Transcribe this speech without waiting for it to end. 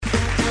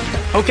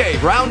Okay,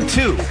 round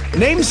two.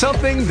 Name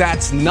something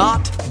that's not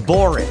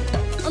boring.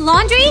 A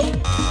laundry?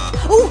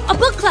 Ooh, a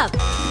book club.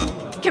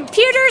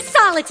 Computer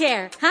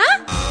solitaire,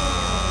 huh?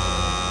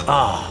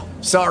 Ah,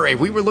 sorry,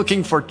 we were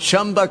looking for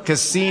Chumba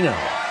Casino.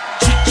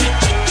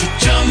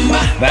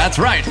 That's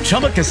right,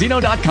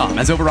 ChumbaCasino.com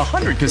has over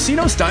 100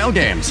 casino-style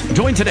games.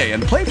 Join today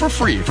and play for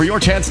free for your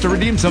chance to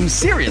redeem some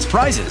serious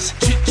prizes.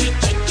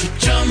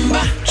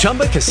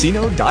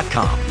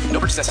 ChumbaCasino.com. No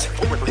purchase necessary.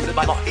 Void where prohibited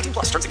by law. 18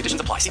 plus. Terms and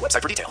conditions apply. See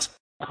website for details.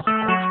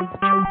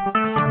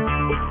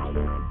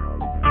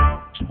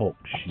 Talk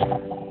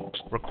show.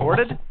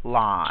 Recorded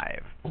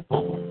live.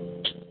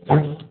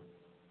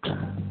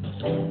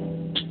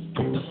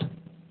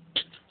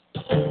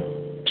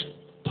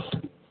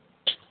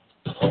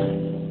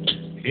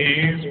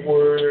 He's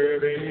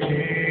worthy,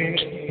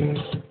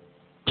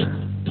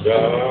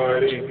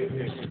 God is.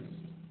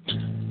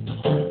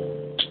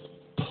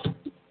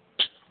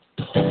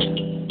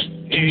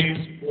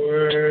 He's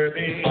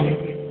worthy,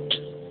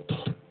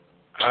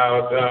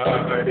 our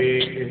God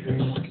is.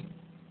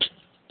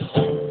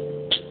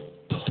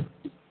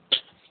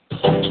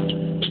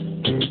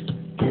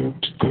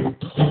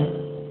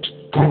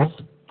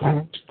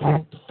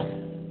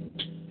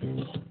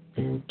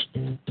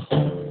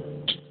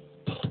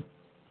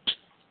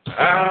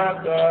 Our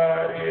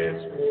God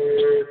is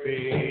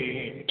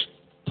worthy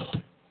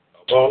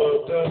of all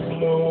of the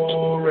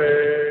glory.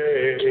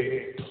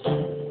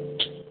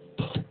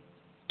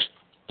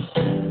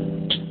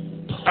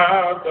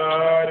 Our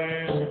God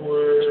is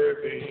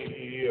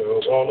worthy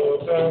of all of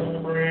the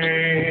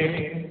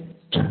praise.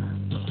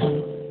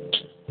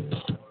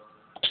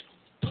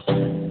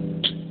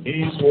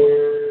 He's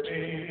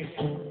worthy.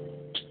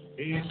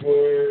 He's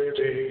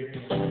worthy.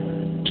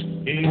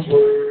 He's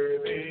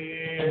worthy.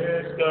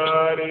 Yes,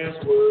 God is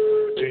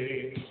worthy.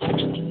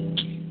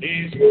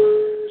 He's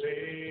worthy.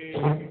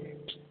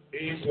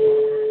 He's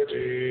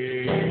worthy.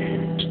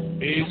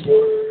 He's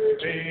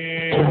worthy.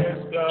 Yes,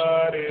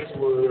 God is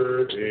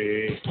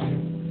worthy.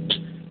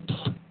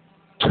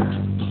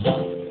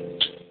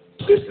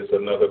 This is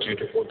another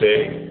beautiful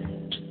day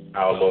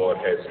our Lord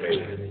has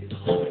made.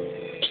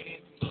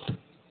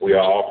 We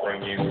are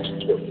offering you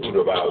the fruit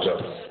of our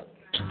lips,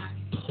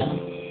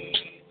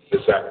 the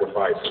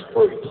sacrifice of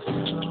praise.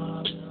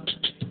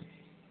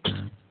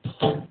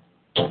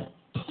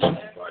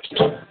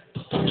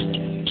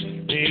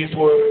 He's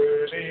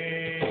worthy,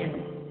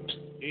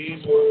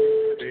 he's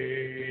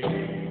worthy,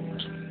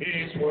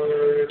 he's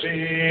worthy,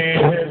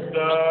 yes,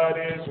 God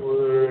is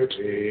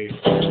worthy.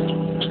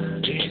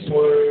 He's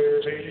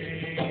worthy,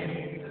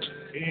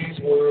 he's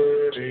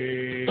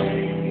worthy,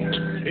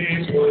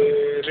 he's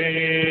worthy,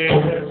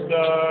 yes,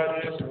 God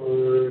is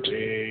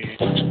worthy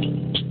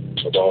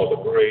of all the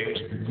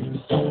praise,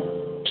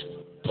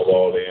 of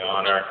all the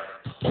honor,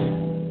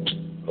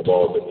 of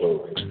all the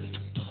glory.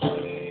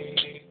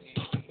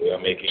 We are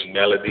making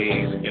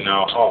melodies in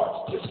our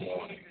hearts this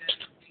morning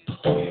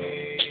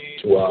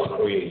to our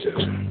Creator,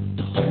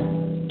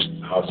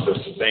 our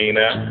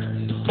Sustainer,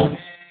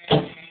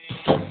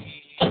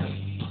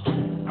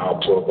 our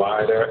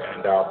Provider,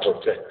 and our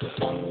Protector.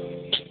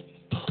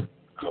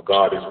 Our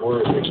God is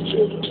worthy,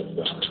 children of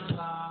God.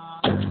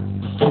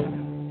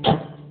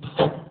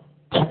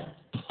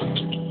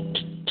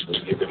 We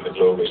give Him the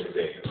glory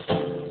today.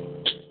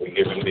 We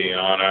give Him the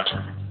honor.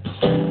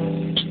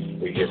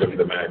 We give Him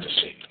the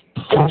majesty.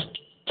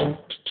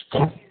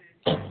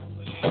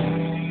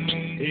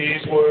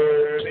 He's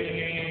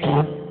worthy,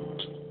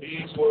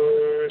 he's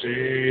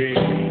worthy,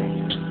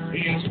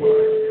 he's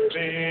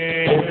worthy,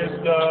 yes,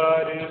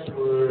 God is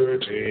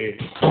worthy.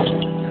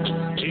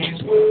 He's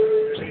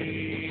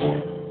worthy,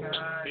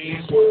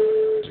 he's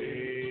worthy,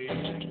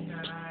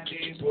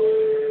 he's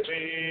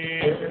worthy,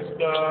 yes,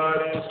 God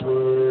is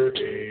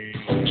worthy.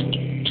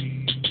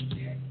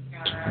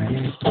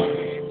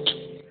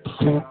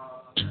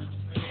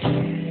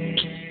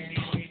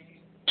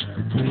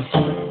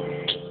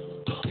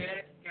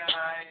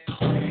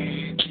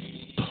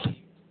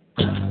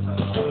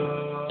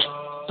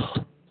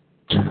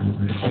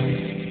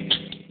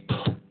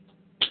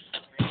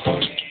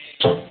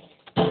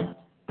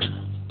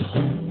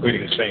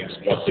 Greetings, saints,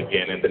 once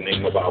again in the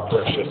name of our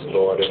precious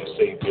Lord and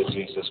Savior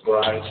Jesus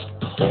Christ.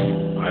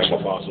 I am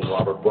Apostle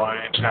Robert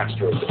Bryant,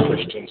 pastor of the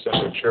Christian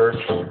Center Church,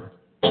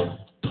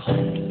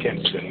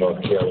 Kinston,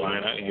 North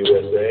Carolina,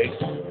 USA.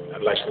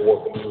 I'd like to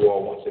welcome you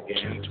all once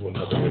again to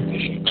another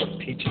edition of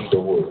Teaching the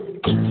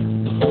Word,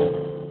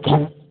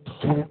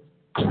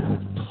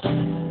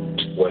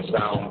 where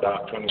sound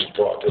doctrine is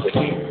brought to the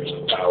ears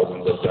of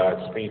thousands of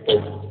God's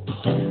people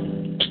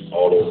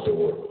all over the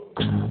world.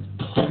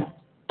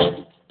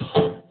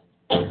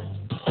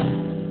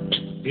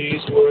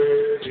 He's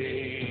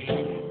worthy,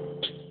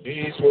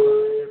 he's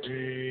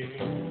worthy,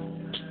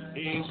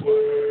 he's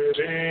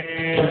worthy,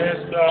 yes,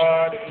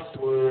 God is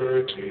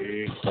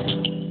worthy.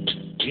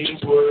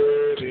 He's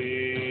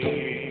worthy,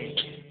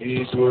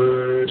 he's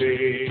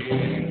worthy,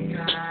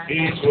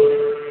 he's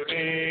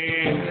worthy,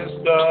 yes,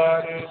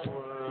 God is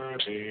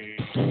worthy.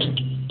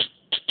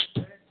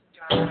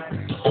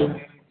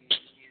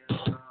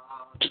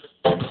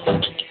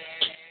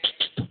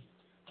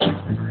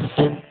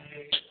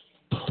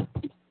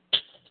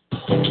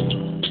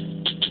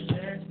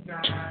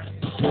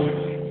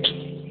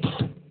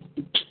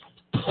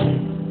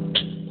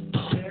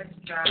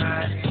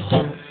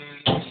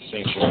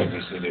 Make sure you be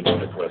seated in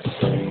the presence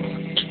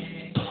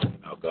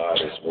of our God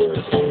is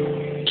worthy.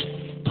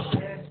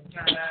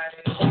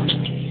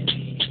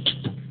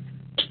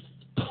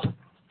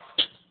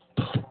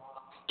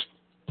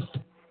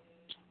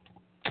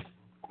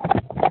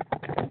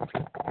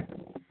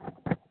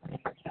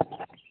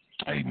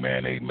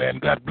 Amen, amen.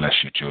 God bless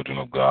you, children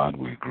of God.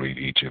 We greet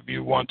each of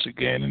you once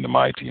again in the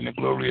mighty and the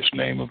glorious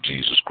name of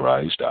Jesus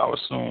Christ, our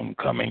soon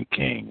coming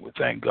King. We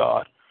thank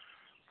God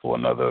for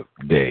another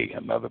day,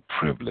 another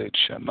privilege,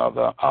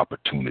 another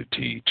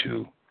opportunity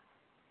to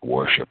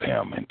worship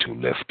him and to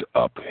lift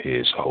up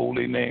his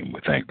holy name. We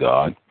thank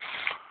God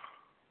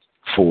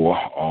for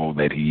all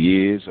that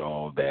he is,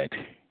 all that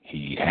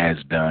he has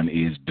done,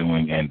 is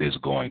doing, and is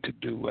going to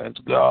do, as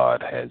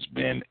God has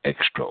been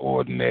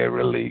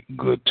extraordinarily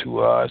good to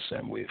us,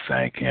 and we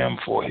thank him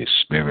for his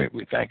spirit.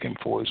 We thank him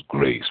for his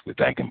grace. We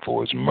thank him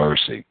for his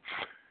mercy.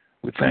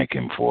 We thank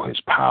him for his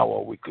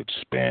power. We could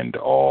spend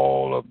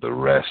all of the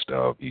rest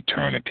of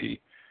eternity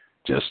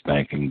just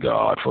thanking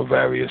God for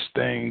various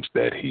things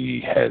that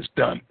he has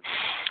done.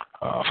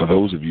 For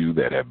those of you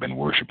that have been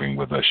worshiping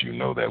with us, you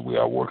know that we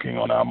are working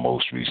on our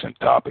most recent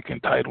topic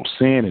entitled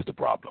Sin is the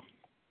Problem.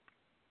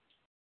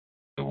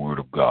 The Word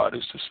of God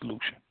is the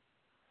solution.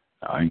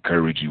 I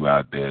encourage you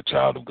out there,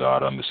 child of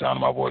God, under the sound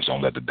of my voice,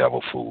 don't let the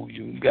devil fool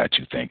you. He got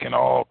you thinking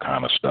all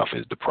kind of stuff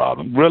is the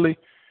problem. Really,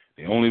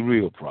 the only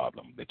real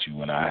problem that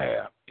you and I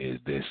have is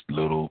this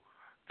little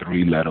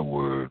 3-letter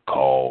word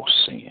called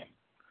sin.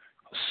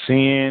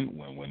 Sin,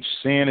 when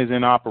sin is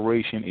in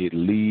operation, it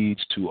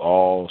leads to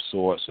all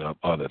sorts of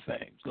other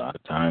things. A lot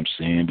of times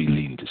sin be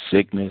leading to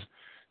sickness,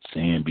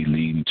 sin be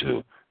leading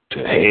to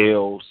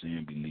hell,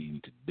 sin be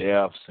leading to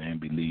death, sin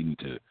be leading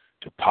to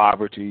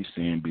poverty,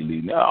 sin be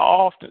leading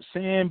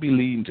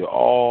to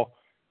all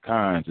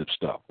kinds of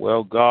stuff.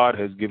 Well, God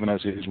has given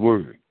us his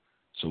word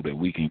so that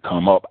we can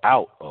come up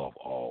out of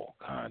all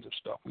kinds of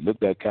stuff. We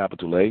looked at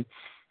capital A,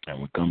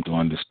 and we come to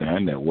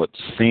understand that what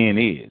sin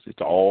is,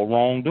 it's all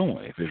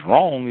wrongdoing. If it's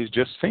wrong, it's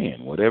just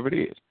sin, whatever it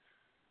is.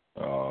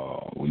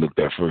 We looked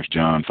at 1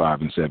 John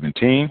 5 and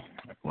 17,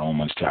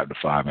 Romans chapter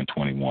 5 and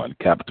 21.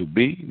 Capital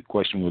B, the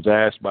question was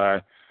asked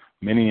by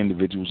many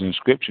individuals in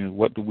Scripture,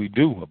 what do we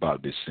do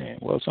about this sin?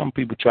 Well, some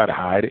people try to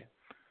hide it.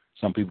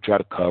 Some people try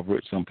to cover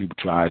it. Some people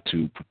try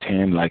to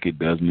pretend like it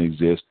doesn't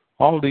exist.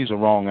 All of these are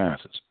wrong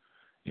answers.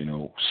 You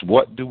know, so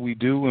what do we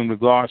do in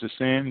regards to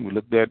sin? We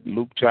looked at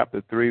Luke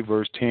chapter 3,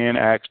 verse 10,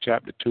 Acts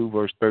chapter 2,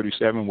 verse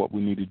 37. What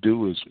we need to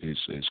do is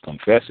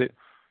confess it,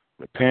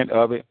 repent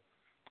of it.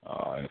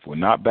 If we're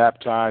not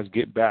baptized,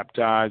 get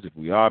baptized. If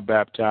we are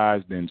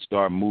baptized, then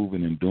start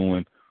moving and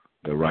doing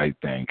the right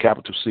thing.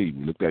 Capital C,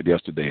 we looked at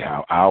yesterday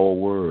how our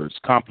words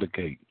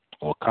complicate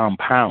or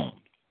compound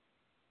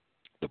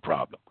the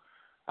problem.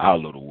 Our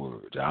little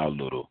words, our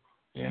little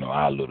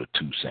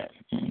 2 cents.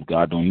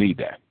 God don't need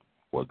that.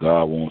 What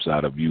God wants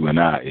out of you and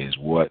I is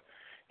what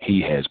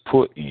he has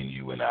put in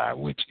you and I,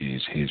 which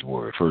is his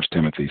word. 1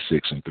 Timothy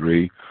 6 and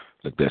 3,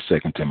 looked at 2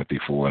 Timothy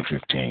 4 and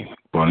 15.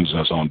 Brings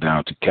us on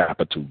down to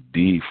capital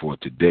D for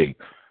today.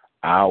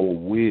 Our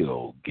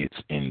will gets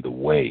in the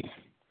way.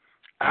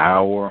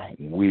 Our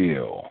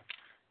will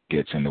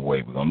gets in the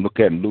way. We're going to look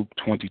at Luke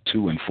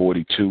 22 and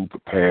 42.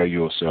 Prepare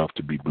yourself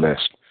to be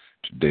blessed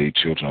today,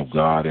 children of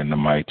God, in the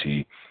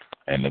mighty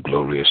and the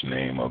glorious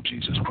name of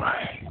Jesus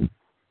Christ.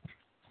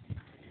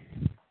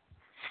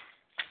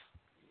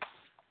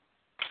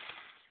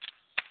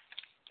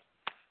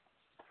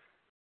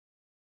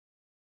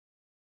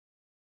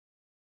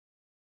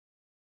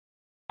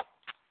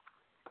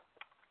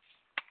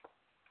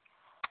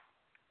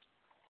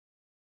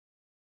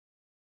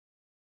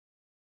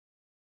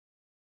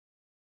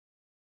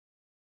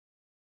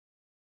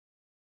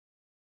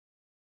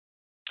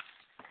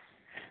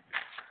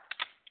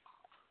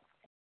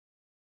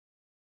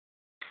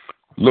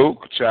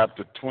 Luke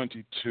chapter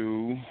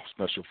 22,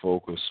 special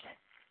focus,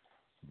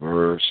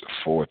 verse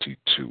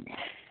 42.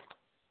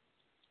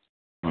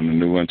 From the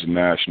New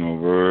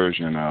International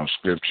Version, our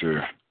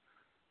scripture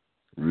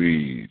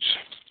reads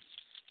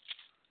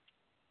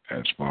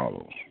as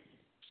follows.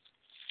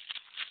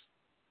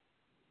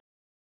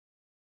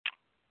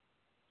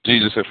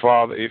 Jesus said,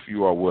 Father, if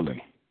you are willing,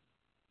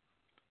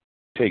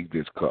 take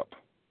this cup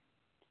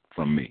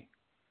from me.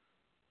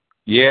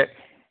 Yet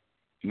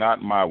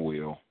not my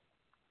will,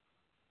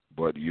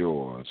 but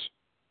yours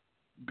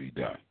be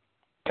done.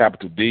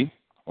 Capital D,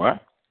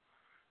 what?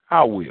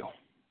 Our will.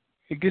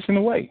 It gets in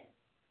the way.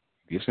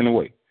 It gets in the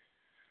way.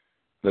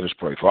 Let us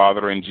pray.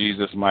 Father, in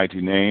Jesus'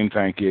 mighty name,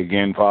 thank you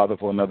again, Father,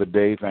 for another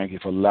day. Thank you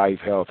for life,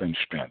 health, and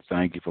strength.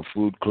 Thank you for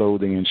food,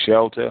 clothing, and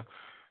shelter.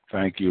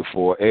 Thank you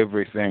for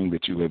everything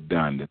that you have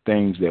done, the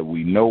things that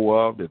we know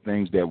of, the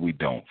things that we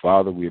don't.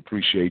 Father, we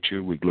appreciate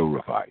you. We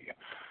glorify you.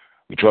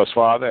 We trust,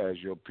 Father, as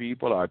your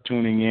people are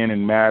tuning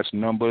in mass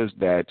numbers,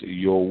 that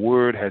your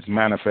word has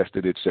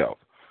manifested itself.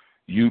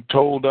 You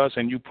told us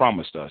and you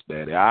promised us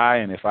that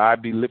if I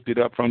be lifted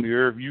up from the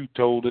earth, you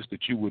told us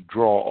that you would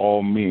draw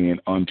all men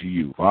unto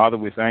you. Father,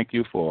 we thank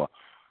you for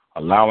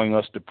allowing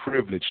us the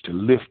privilege to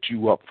lift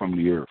you up from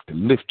the earth, to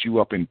lift you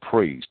up in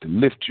praise, to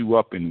lift you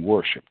up in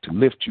worship, to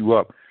lift you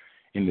up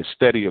in the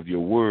study of your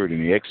word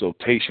and the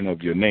exaltation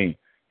of your name.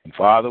 And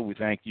Father, we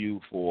thank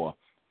you for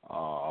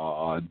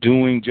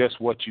doing just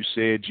what you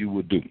said you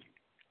would do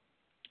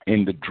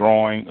in the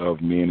drawing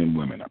of men and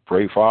women. I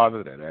pray,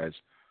 Father, that as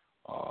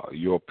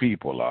your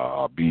people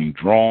are being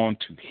drawn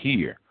to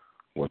hear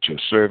what your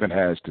servant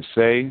has to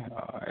say,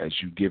 as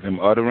you give him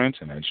utterance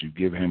and as you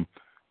give him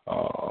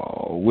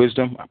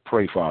wisdom, I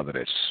pray, Father,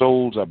 that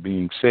souls are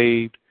being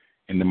saved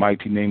in the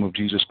mighty name of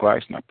Jesus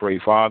Christ. And I pray,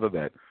 Father,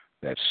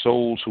 that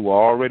souls who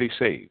are already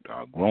saved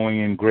are growing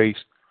in grace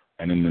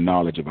and in the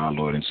knowledge of our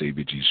Lord and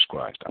Savior Jesus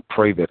Christ. I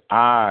pray that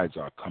eyes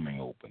are coming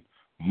open,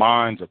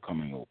 minds are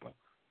coming open,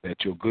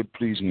 that your good,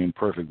 pleasing, and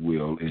perfect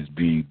will is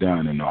being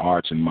done in the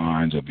hearts and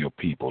minds of your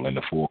people in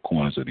the four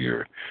corners of the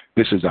earth.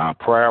 This is our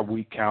prayer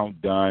we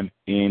count done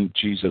in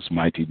Jesus'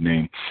 mighty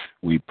name.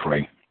 We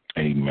pray.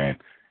 Amen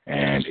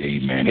and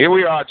amen. Here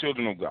we are,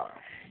 children of God.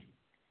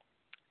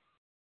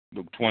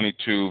 Luke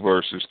 22,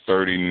 verses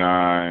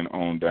 39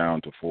 on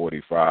down to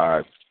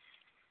 45.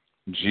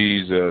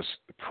 Jesus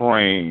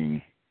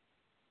praying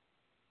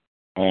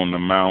on the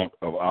Mount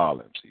of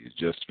Olives. He's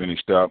just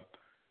finished up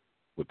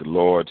with the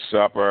Lord's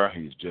Supper.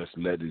 He's just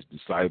let his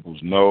disciples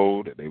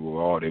know that they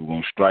were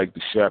going to strike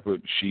the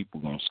shepherd. The sheep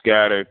were going to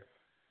scatter.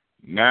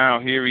 Now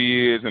here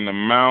he is in the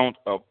Mount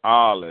of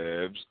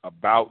Olives,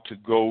 about to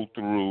go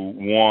through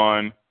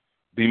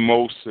the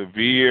most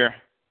severe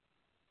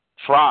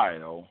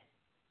trial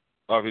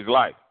of his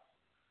life.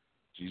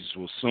 Jesus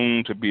was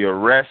soon to be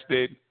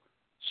arrested,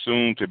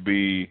 soon to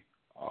be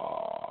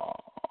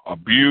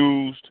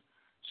abused,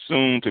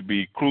 soon to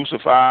be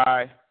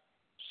crucified,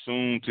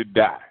 soon to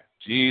die.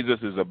 Jesus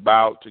is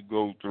about to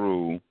go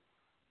through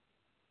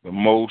the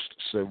most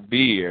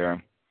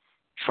severe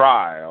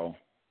trial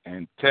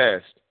and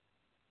test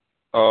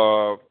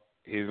of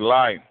his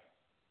life.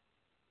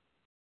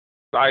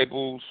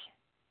 Disciples,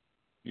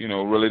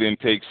 really didn't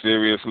take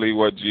seriously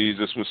what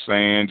Jesus was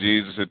saying.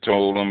 Jesus had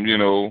told them,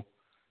 to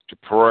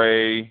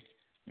pray.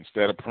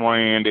 Instead of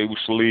praying, they would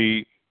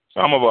sleep.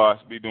 Some of us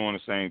be doing the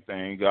same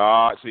thing.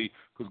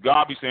 Because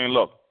God be saying,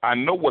 look, I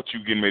know what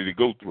you're getting ready to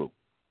go through.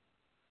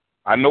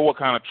 I know what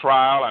kind of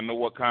trial, I know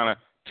what kind of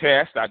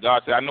test.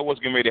 God said, I know what's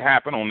getting ready to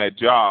happen on that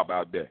job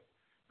out there.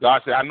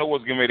 God said, I know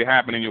what's getting ready to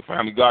happen in your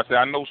family. God said,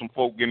 I know some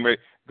folk getting ready.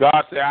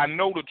 God said, I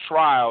know the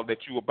trial that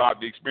you're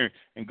about to experience.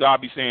 And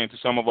God be saying to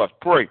some of us,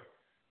 pray.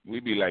 We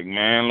be like,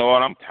 man,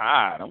 Lord, I'm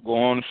tired. I'm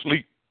going to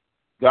sleep.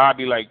 God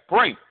be like,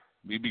 pray.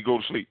 We be go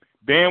to sleep.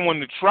 Then when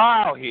the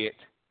trial hit,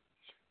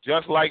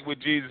 just like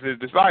with Jesus'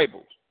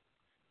 disciples,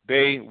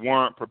 they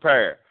weren't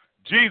prepared.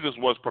 Jesus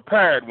was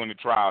prepared when the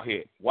trial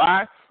hit.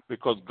 Why?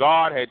 Because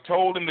God had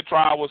told him the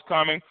trial was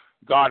coming.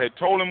 God had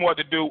told him what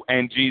to do,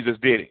 and Jesus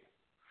did it.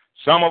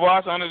 Some of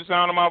us, under the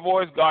sound of my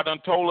voice, God done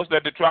told us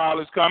that the trial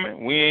is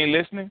coming. We ain't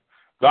listening.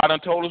 God done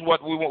told us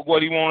what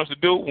he wants us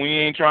to do. We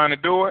ain't trying to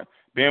do it.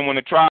 Then when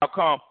the trial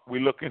comes, we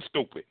looking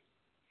stupid.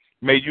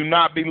 May you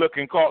not be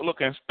caught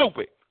looking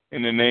stupid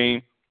in the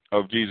name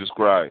of Jesus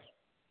Christ.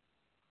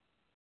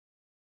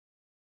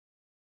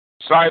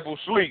 Disciples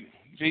sleep.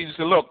 Jesus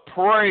said, look,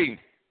 pray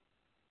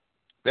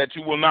that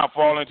you will not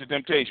fall into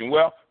temptation.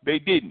 Well, they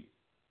didn't.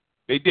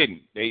 They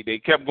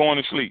kept going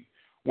to sleep.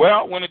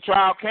 Well, when the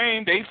trial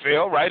came, they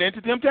fell right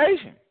into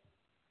temptation.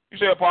 You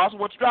say, Apostle,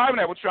 what you driving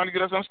at? What you trying to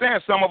get us to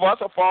understand? Some of us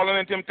are falling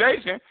in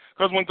temptation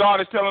because when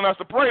God is telling us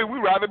to pray, we'd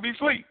rather be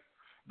asleep.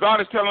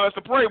 God is telling us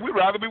to pray, we'd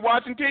rather be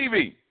watching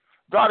TV.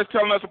 God is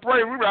telling us to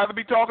pray, we'd rather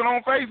be talking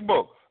on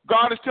Facebook.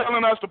 God is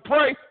telling us to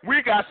pray,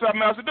 we got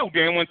something else to do.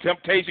 Then when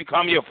temptation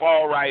comes, you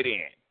fall right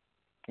in.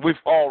 We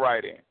fall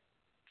right in.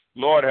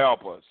 Lord,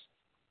 help us.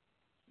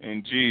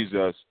 In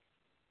Jesus'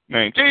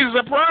 name. Jesus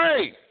said,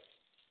 pray.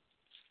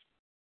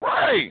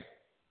 Pray.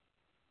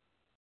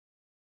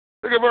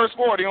 Look at verse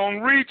 40.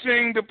 On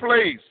reaching the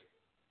place,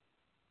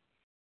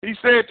 he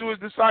said to his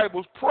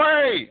disciples,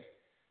 pray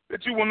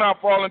that you will not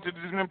fall into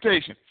this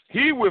temptation.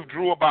 He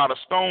withdrew about a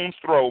stone's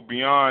throw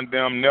beyond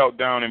them, knelt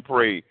down and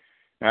prayed.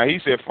 Now he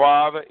said,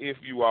 Father, if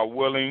you are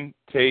willing,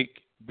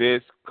 take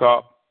this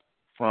cup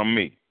from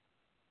me.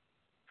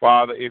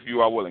 Father, if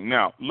you are willing.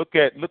 Now, look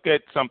at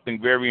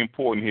something very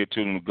important here,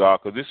 children of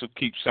God, because this will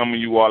keep some of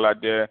you all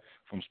out there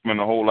from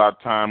spending a whole lot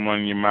of time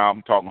running your mouth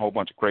and talking a whole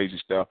bunch of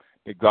crazy stuff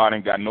that God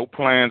ain't got no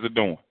plans of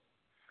doing.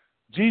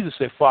 Jesus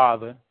said,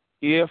 Father,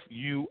 if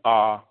you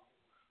are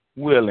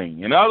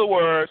willing. In other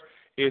words,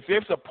 if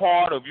it's a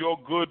part of your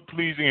good,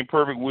 pleasing, and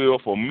perfect will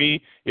for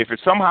me, if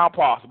it's somehow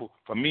possible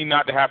for me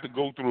not to have to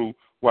go through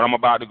what I'm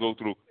about to go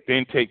through,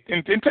 then take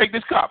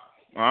this cup,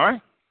 all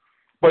right?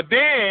 But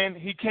then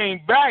he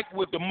came back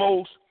with the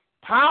most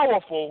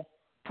powerful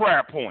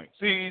prayer point.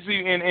 See,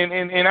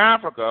 in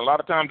Africa, a lot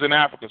of times in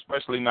Africa,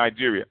 especially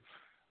Nigeria,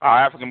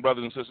 our African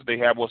brothers and sisters, they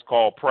have what's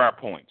called prayer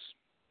points.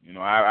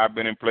 I've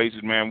been in places,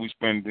 man, we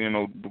spend,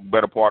 the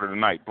better part of the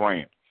night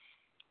praying.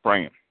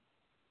 And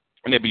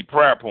there'd be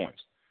prayer points.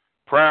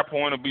 Prayer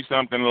point will be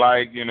something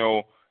like,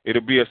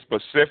 it'll be a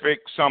specific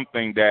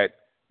something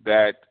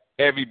that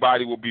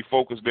everybody will be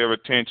focused their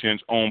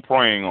attentions on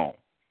praying on.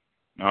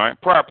 All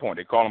right, prayer point.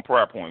 They call them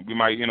prayer point. We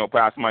might,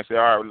 pastor might say,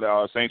 all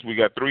right, saints, we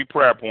got 3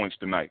 prayer points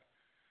tonight.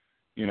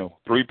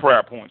 3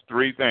 prayer points,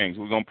 3 things.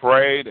 We're going to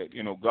pray that,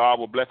 God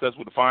will bless us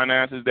with the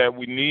finances that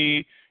we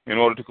need in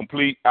order to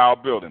complete our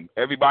building.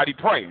 Everybody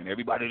praying.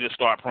 Everybody just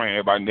start praying.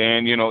 Everybody,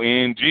 then,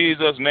 in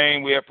Jesus'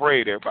 name we have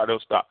prayed. Everybody will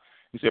stop.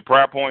 He said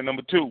prayer point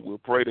number 2, we'll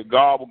pray that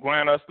God will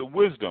grant us the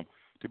wisdom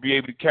to be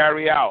able to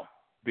carry out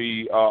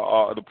the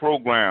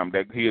program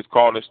that he has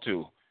called us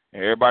to.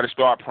 And everybody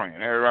start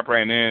praying. Everybody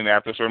praying. And then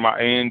after a certain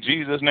amount, in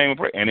Jesus' name we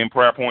pray. And then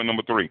prayer point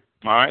number 3.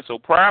 All right, so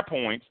prayer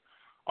points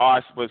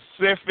are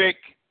specific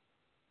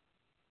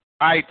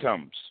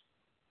items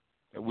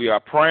that we are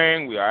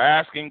praying, we are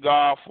asking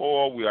God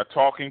for, we are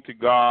talking to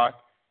God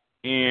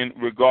in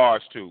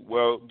regards to.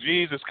 Well,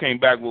 Jesus came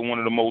back with one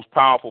of the most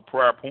powerful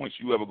prayer points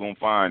you ever going to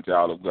find,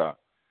 child of God.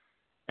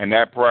 And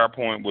that prayer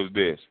point was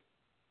this: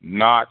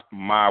 not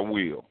my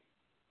will,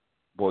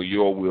 but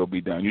your will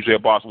be done. You say,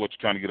 Apostle, what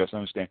you're trying to get us to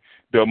understand?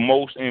 The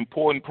most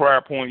important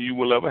prayer point you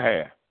will ever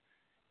have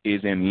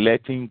is in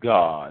letting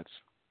God's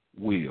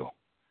will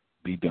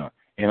be done.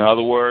 In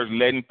other words,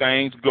 letting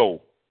things go,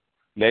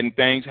 letting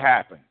things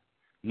happen,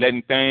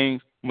 letting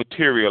things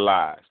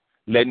materialize,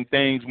 letting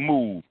things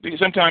move.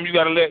 Sometimes you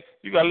gotta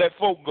let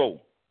folk go.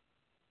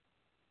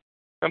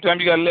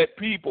 Sometimes you gotta let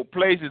people,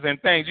 places,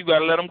 and things, you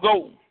gotta let them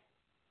go.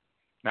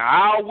 Now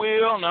our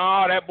will,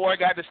 no, that boy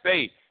got to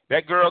stay.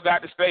 That girl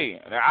got to stay.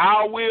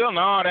 Our will,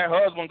 no, that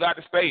husband got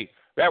to stay.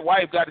 That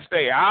wife got to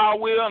stay. Our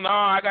will, no,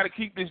 I got to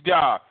keep this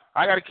job.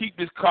 I got to keep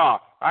this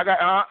car.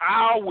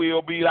 Our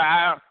will be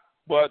like,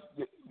 but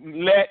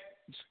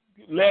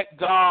let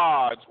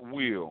God's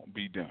will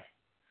be done.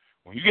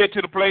 When you get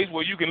to the place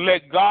where you can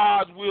let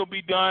God's will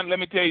be done, let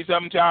me tell you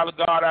something, child of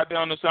God out there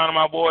on the sound of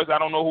my voice. I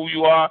don't know who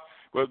you are,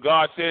 but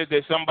God says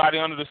that somebody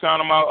on the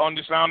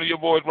sound of your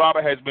voice,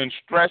 Robert, has been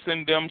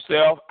stressing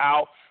themselves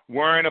out,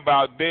 worrying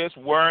about this,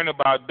 worrying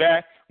about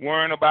that,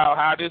 worrying about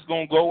how this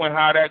going to go and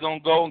how that going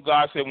to go. And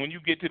God said, when you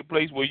get to the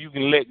place where you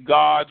can let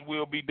God's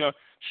will be done,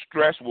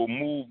 stress will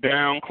move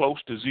down close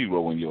to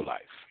 0 in your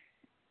life.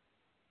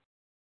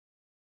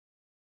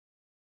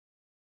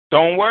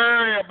 Don't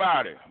worry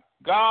about it.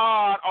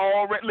 God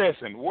already,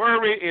 listen,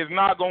 worry is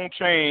not going to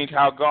change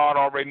how God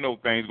already knows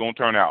things going to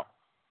turn out.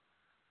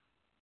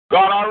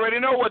 God already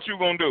know what you're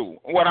going to do,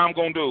 what I'm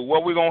going to do,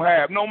 what we're going to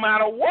have. No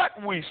matter what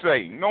we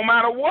say, no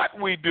matter what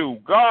we do,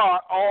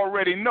 God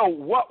already know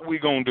what we're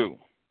going to do.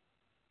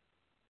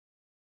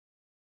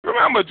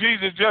 Remember,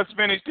 Jesus just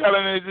finished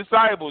telling his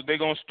disciples they're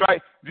going to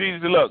strike.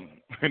 Jesus, look,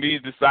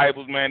 these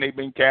disciples, man, they've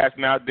been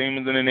casting out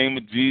demons in the name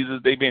of Jesus.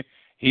 They've been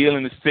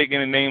healing the sick in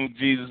the name of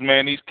Jesus,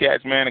 man. These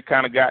cats, man, they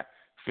kind of got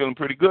feeling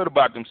pretty good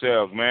about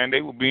themselves, man.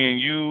 They were being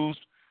used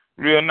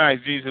real nice.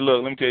 Jesus,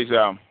 look, let me tell you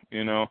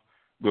something,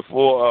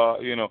 before,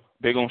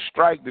 they're going to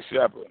strike the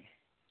shepherd,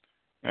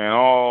 and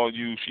all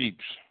you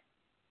sheeps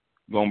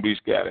going to be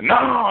scattered.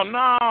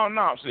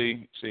 No.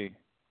 See.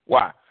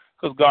 Why?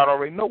 Because God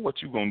already know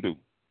what you're going to do.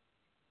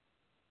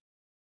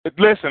 But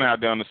listen out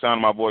there on the sound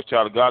of my voice,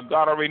 child of God.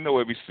 God already know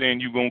every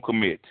sin you're going to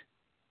commit.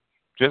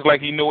 Just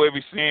like he know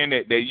every sin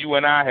that you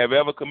and I have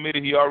ever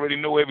committed, he already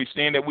know every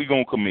sin that we're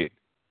going to commit.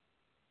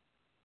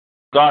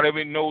 God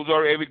knows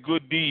every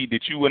good deed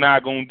that you and I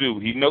are going to do.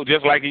 He know,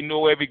 just like he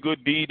know every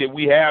good deed that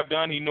we have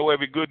done, he know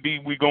every good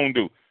deed we're going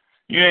to do.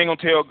 You ain't going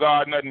to tell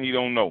God nothing he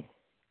don't know.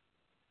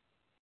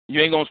 You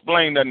ain't going to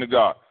explain nothing to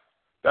God.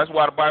 That's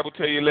why the Bible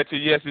tell you, let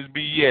your yeses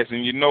be yes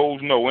and your no's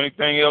no.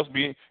 Anything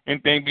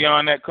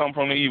beyond that come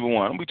from the evil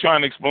one. We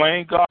trying to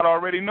explain. God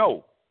already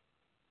know.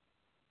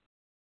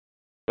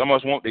 Some of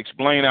us want to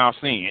explain our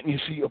sin. You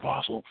see,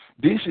 Apostle,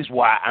 this is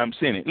why I'm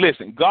sinning.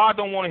 Listen, God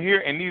don't want to hear,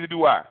 and neither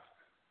do I.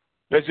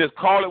 Let's just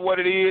call it what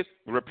it is,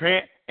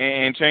 repent,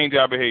 and change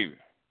our behavior.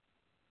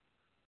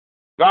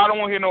 God don't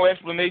want to hear no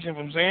explanation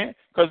from sin,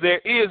 because there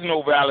is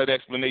no valid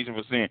explanation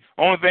for sin.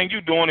 Only thing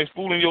you're doing is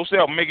fooling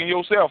yourself, making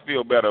yourself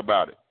feel better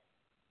about it.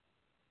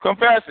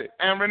 Confess it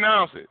and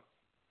renounce it.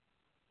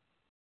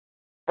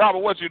 Robert,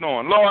 what you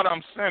doing? Lord,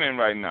 I'm sinning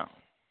right now.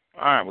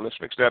 All right, well, let's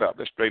fix that up.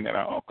 Let's straighten that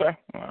out. Okay,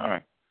 all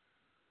right.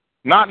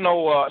 Not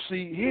no,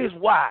 see, here's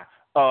why,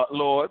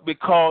 Lord,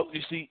 because,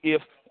 you see,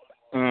 if,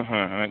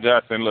 and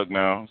God said, look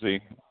now, see,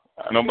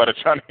 nobody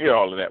trying to hear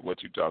all of that,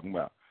 what you're talking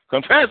about.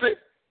 Confess it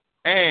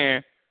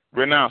and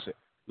renounce it.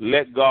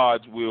 Let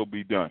God's will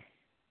be done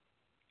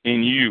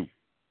in you.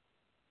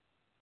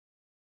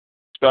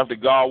 Stuff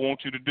that God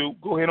wants you to do,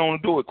 go ahead on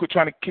and do it. Quit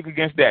trying to kick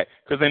against that,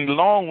 because in the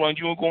long run,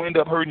 you're going to end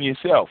up hurting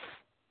yourself.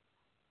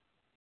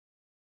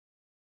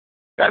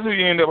 That's who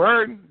you end up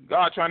hurting.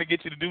 God trying to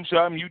get you to do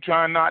something, you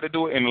trying not to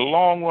do it. In the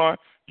long run,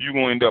 you're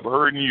going to end up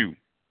hurting you.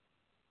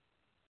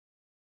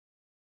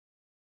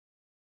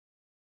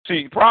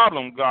 See, the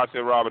problem, God said,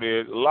 Robert,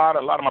 is a lot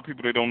of my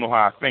people, they don't know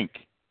how I think.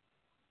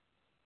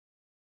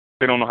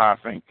 They don't know how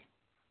I think.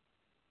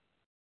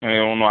 And they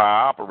don't know how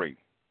I operate.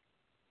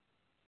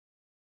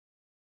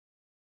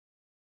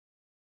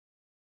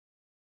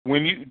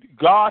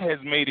 God has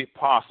made it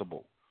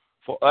possible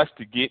for us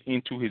to get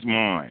into his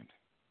mind.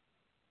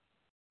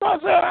 So I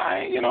said,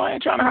 I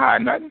ain't trying to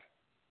hide nothing.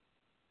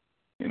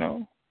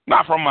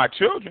 Not from my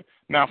children,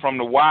 not from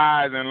the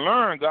wise and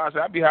learn. God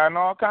said, I be hiding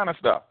all kind of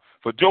stuff.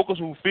 For jokers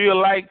who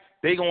feel like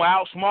they going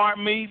to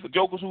outsmart me, for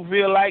jokers who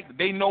feel like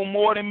they know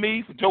more than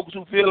me, for jokers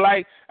who feel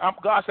like,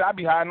 God said, I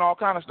be hiding all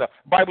kind of stuff.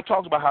 The Bible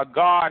talks about how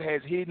God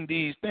has hidden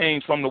these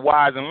things from the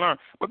wise and learn.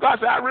 But God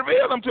said, I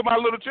reveal them to my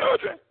little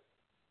children.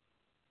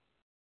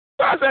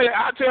 God said,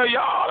 I tell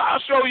y'all, I'll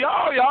show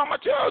y'all my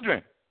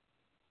children.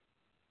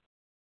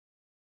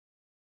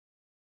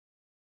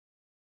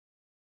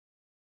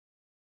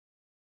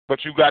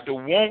 But you got to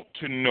want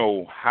to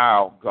know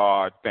how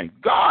God thinks.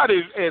 God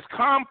is as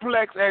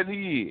complex as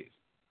he is,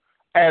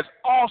 as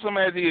awesome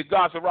as he is.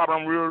 God said, Robert,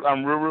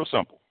 I'm real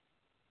simple.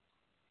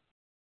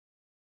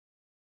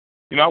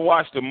 I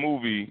watched a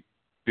movie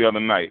the other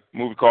night, a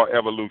movie called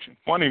Evolution.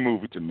 Funny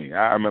movie to me.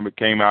 I remember it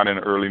came out in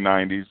the early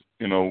 90s.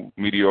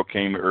 Meteor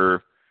came to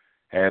Earth,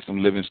 had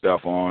some living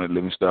stuff on it.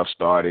 Living stuff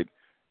started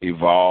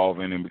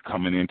evolving and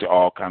becoming into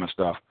all kind of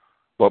stuff.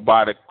 But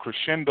by the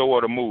crescendo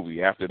of the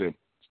movie, after the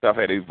stuff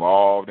had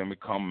evolved and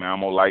become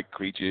mammal-like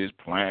creatures,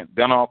 plants,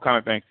 done all kind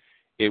of things,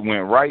 it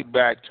went right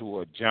back to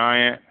a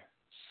giant,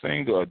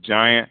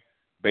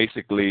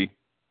 basically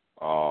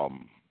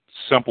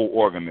simple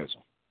organism.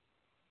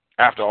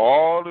 After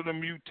all of the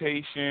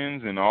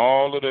mutations and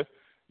all of the,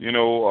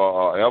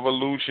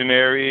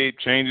 evolutionary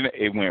changing,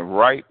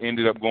 it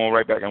ended up going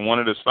right back. And one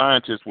of the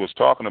scientists was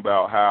talking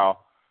about how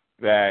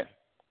that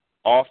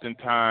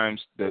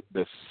oftentimes the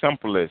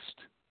simplest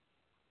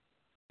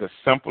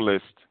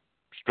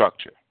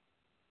structure,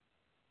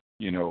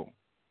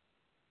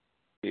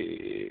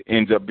 it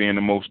ends up being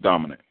the most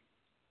dominant.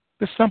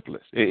 The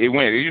simplest.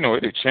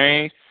 It had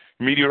changed.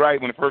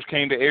 Meteorite, when it first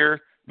came to Earth,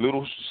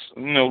 little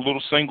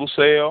single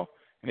cell,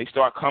 and they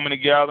start coming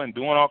together and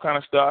doing all kind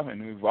of stuff,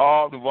 and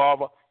evolved.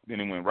 Then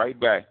it went right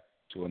back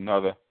to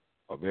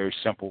a very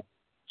simple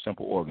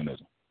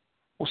organism.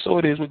 Well, so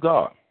it is with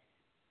God.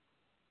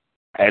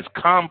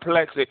 God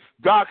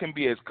can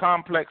be as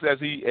complex as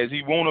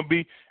he want to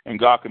be, and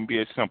God can be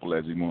as simple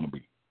as he want to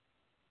be.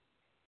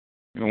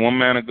 One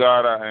man of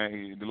God,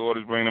 the Lord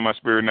is bringing in my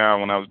spirit now.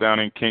 When I was down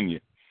in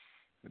Kenya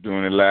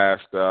doing the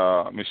last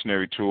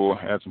missionary tour,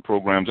 I had some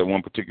programs at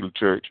one particular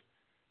church,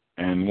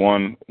 and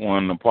one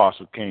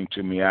apostle came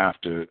to me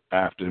after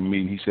the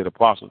meeting. He said,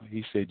 Apostle,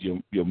 he said,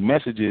 your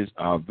messages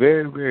are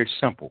very, very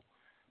simple,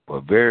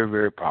 but very,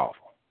 very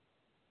powerful.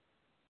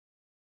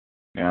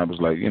 And I was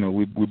like,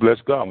 we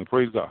bless God, we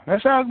praise God.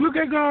 That's how I look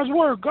at God's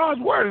word.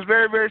 God's word is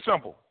very, very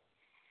simple,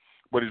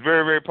 but it's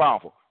very, very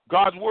powerful.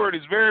 God's word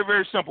is very,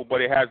 very simple,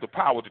 but it has the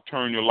power to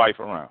turn your life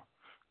around.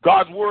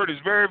 God's word is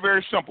very,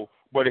 very simple,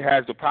 but it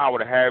has the power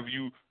to have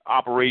you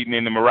operating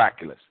in the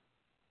miraculous.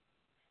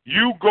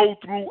 You go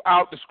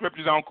throughout the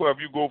scriptures, I don't care if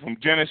you go from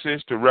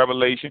Genesis to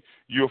Revelation,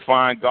 you'll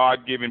find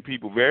God giving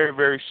people very,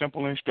 very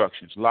simple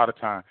instructions, a lot of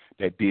time,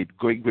 that did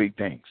great, great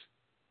things.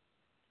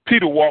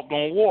 Peter walked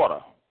on water,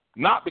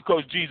 not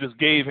because Jesus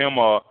gave him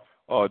a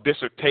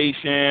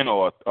dissertation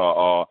or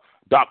a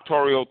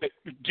doctoral thing.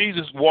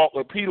 Peter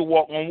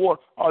walked on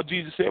water. All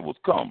Jesus said was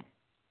come.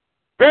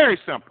 Very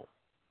simple.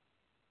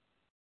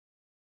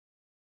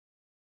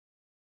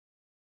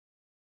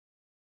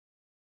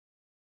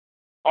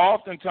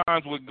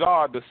 Oftentimes with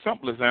God, the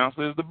simplest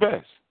answer is the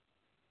best.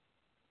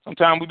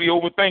 Sometimes we be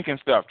overthinking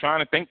stuff, trying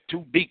to think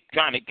too deep,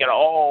 trying to get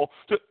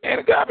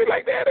and God be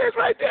like, there it is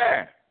right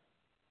there.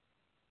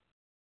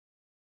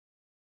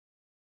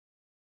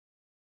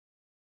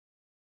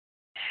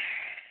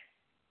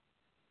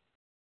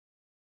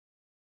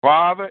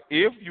 Father,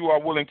 if you are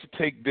willing to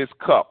take this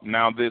cup.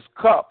 Now, this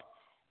cup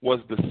was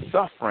the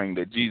suffering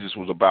that Jesus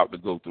was about to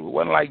go through. It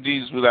wasn't like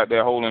Jesus was out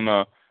there holding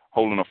a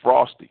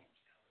Frosty.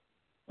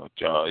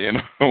 You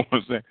know what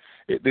I'm saying?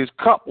 This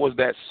cup was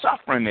that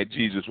suffering that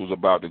Jesus was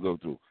about to go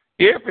through.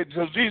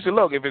 So Jesus said,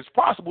 look, if it's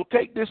possible,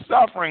 take this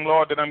suffering,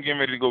 Lord, that I'm getting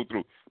ready to go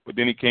through. But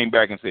then he came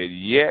back and said,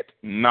 yet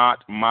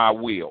not my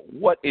will.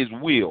 What is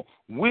will?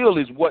 Will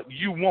is what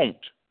you want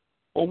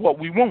or what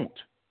we want.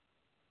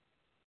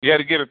 You had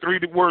to get a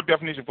 3-word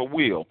definition for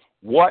will.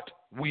 What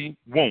we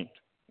want.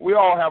 We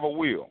all have a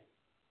will.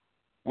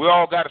 We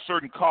all got a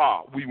certain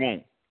car we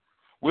want.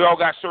 We all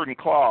got certain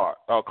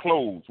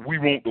clothes we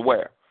want to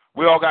wear.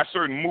 We all got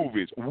certain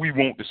movies we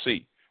want to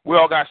see. We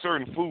all got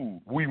certain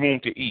food we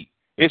want to eat.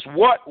 It's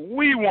what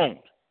we want.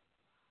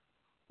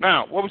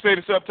 Now, what we say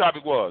the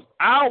subtopic was,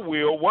 our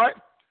will, what?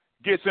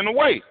 Gets in the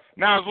way.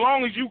 Now, as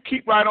long as you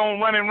keep right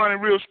on running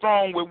real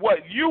strong with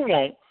what you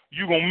want,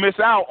 you're going to miss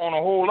out on a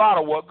whole lot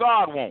of what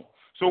God wants.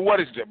 So what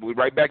is it? We're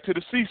right back to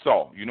the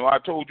seesaw. I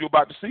told you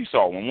about the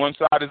seesaw. When one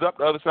side is up,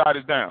 the other side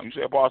is down. You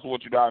say, Apostle,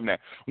 what you driving at?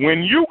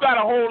 When you got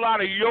a whole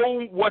lot of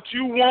what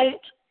you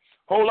want,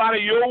 whole lot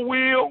of your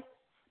will,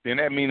 then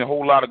that means a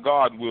whole lot of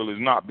God's will is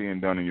not being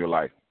done in your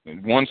life.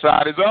 And one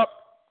side is up,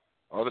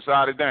 other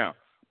side is down.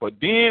 But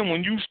then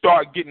when you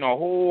start getting a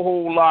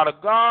whole lot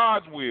of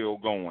God's will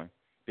going,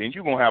 then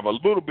you're going to have a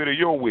little bit of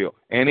your will.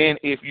 And then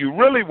if you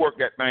really work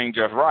that thing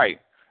just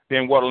right,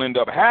 then what will end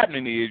up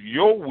happening is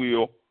your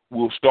will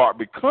start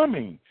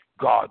becoming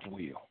God's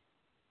will.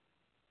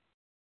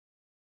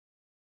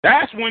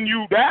 That's when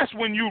you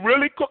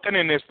really cooking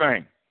in this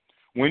thing.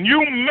 When you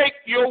make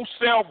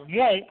yourself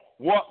want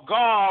what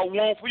God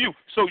wants for you,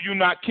 so you're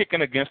not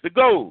kicking against the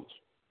goals.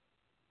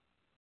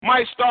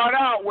 Might start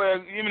out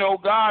where,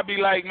 God be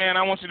like, man,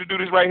 I want you to do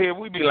this right here.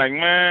 We be like,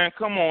 man,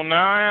 come on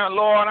now,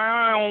 Lord,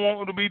 I don't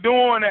want to be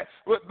doing that.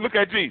 Look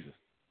at Jesus.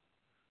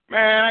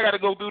 Man, I got to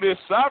go through this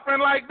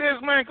suffering like this,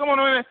 man. Come on,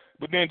 man.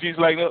 But then Jesus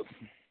like, look,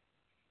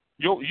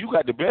 you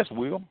got the best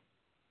will.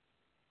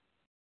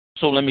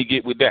 So let me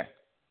get with that.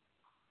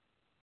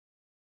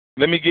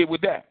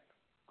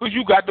 Because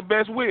you got the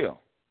best will.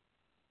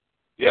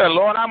 Yeah,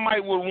 Lord, I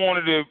might would have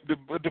wanted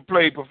to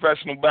play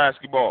professional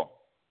basketball.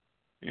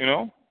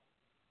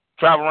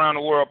 Travel around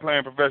the world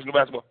playing professional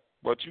basketball.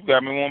 But you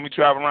got me wanting me to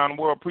travel around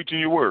the world preaching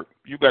your word.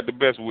 You got the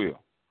best will.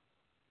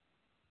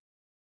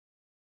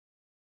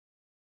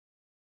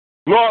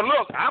 Lord,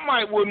 look,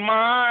 I wouldn't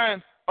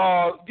mind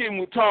getting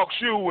with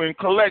TalkShoe and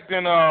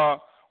collecting $1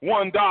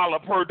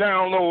 per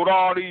download.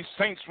 All these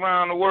saints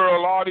around the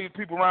world, all these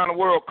people around the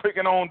world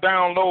clicking on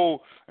download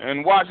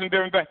and watching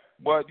different things.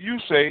 But you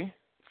say,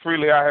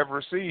 freely I have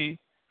received,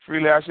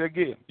 freely I shall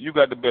give. You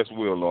got the best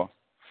will, Lord.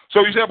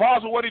 So you say,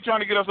 Apostle, what are you trying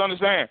to get us to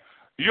understand?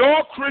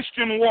 Your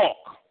Christian walk,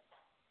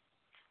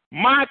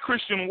 my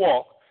Christian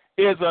walk,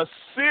 is a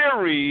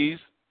series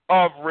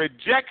of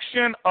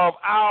rejection of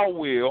our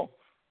will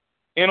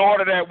in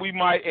order that we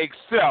might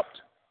accept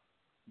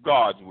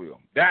God's will.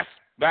 That's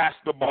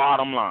the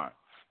bottom line.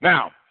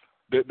 Now,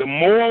 the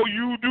more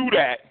you do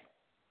that,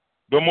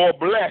 the more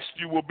blessed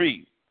you will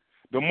be.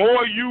 The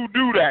more you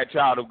do that,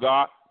 child of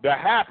God, the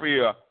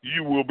happier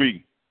you will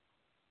be.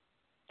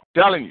 I'm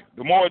telling you,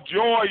 the more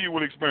joy you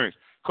will experience.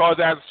 Because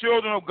as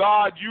children of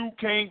God, you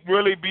can't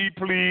really be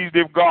pleased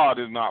if God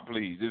is not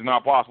pleased. It's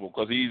not possible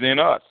because he's in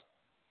us.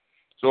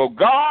 So if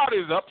God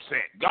is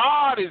upset,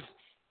 God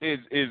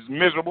is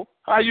miserable,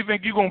 how you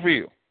think you're going to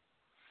feel?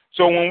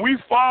 So when we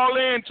fall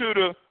into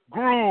the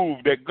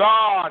groove that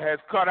God has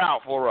cut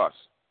out for us,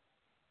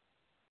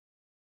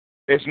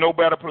 it's no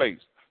better place.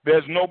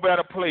 There's no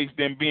better place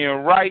than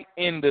being right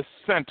in the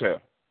center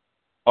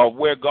of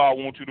where God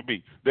wants you to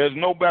be. There's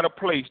no better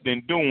place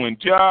than doing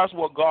just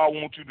what God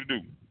wants you to do.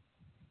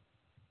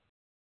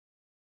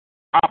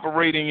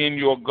 Operating in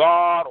your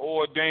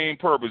God-ordained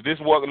purpose. This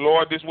is what,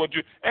 Lord, this is what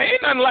you...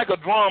 Ain't nothing like a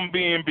drum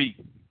being beat.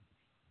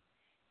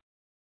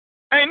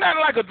 Ain't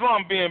nothing like a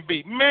drum being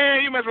beat.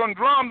 Man, you mess around,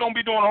 drum don't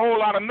be doing a whole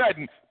lot of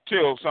nothing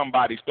till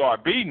somebody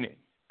start beating it.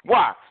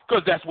 Why?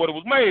 Because that's what it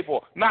was made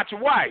for. Not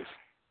your wife.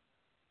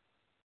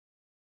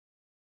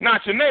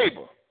 Not your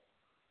neighbor.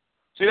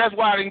 See, that's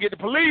why I didn't get the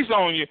police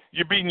on you.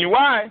 You're beating your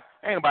wife.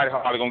 Ain't nobody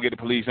hardly going to get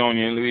the police on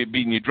you and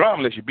beating your drum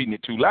unless you're beating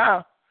it too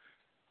loud.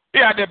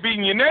 You're out there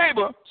beating your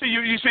neighbor. See,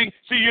 you see,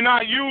 you're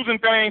not using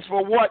things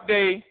for what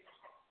they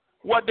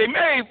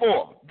made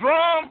for.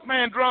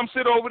 Drum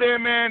sit over there,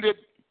 man, that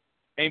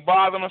ain't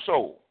bothering a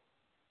soul.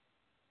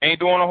 Ain't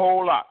doing a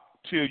whole lot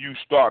till you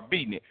start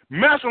beating it.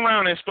 Mess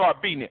around and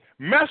start beating it.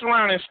 Mess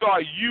around and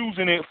start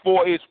using it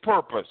for its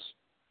purpose.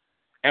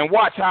 And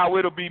watch how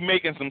it'll be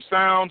making some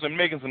sounds and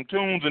making some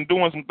tunes and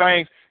doing some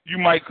things you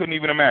might couldn't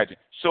even imagine.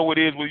 So it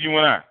is with you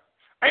and I.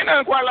 Ain't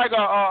nothing quite like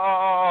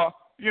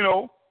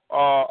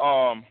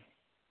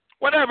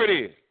whatever it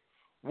is.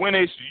 When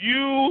it's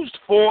used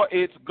for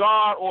its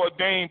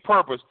God-ordained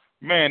purpose,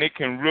 man, it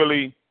can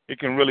really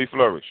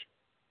flourish.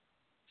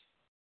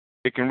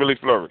 It can really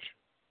flourish.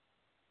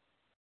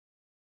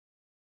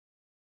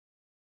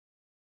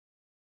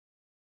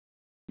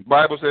 The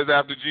Bible says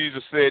after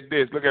Jesus said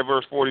this, look at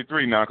verse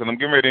 43 now, because I'm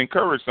getting ready to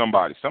encourage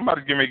somebody.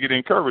 Somebody's getting ready to get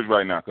encouraged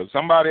right now, because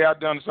somebody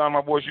out there on the sound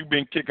of my voice, you've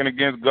been kicking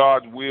against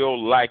God's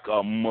will like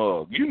a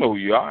mug. You know who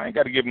you are. I ain't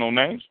got to give no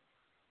names.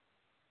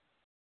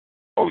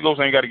 Holy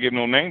Ghost ain't got to give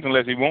no names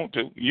unless he want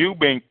to. You've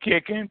been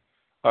kicking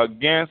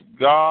against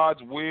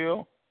God's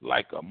will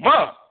like a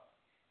mug.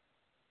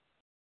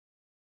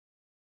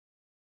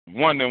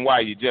 Wondering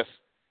why you just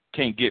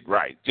can't get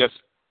right, just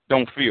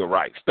don't feel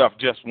right. Stuff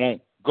just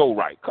won't go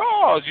right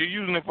because you're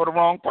using it for the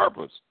wrong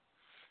purpose.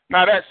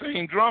 Now that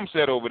same drum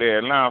set over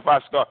there, now if I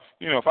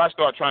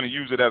start trying to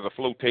use it as a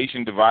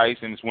flotation device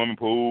in the swimming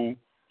pool,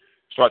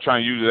 start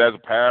trying to use it as a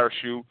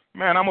parachute,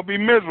 man, I'm going to be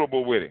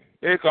miserable with it.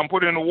 If I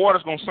put it in the water,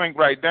 it's going to sink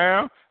right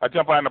down. I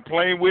jump out in the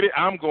plane with it,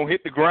 I'm going to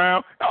hit the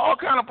ground, all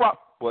kind of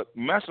problems. But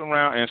mess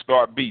around and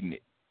start beating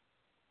it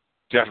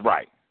just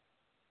right.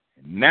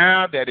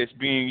 Now that it's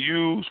being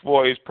used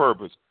for its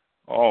purpose,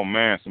 oh,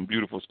 man, some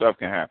beautiful stuff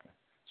can happen.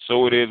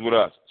 So it is with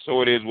us.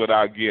 So it is with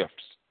our gifts.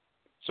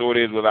 So it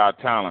is with our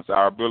talents,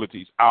 our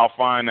abilities, our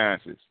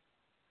finances.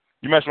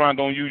 You mess around,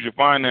 don't use your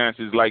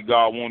finances like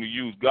God wants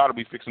you to use. God will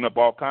be fixing up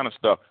all kind of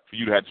stuff for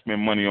you to have to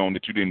spend money on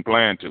that you didn't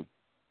plan to.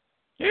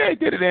 Yeah, he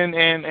did it in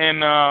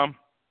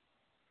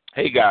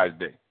Hey Guys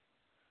Day.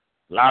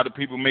 A lot of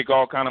people make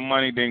all kind of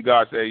money, then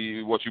God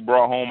say, what you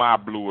brought home, I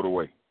blew it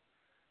away.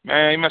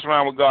 Man, you mess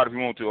around with God if you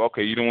want to.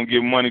 Okay, you don't want to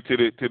give money to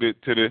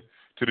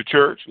the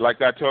church.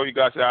 Like I told you,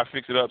 God said, I'll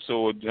fix it up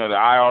so the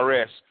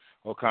IRS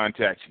or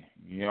contact you.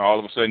 You know, all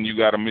of a sudden you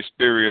got a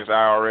mysterious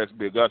IRS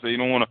bill. God said you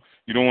don't want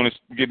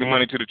to get the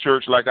money to the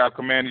church like I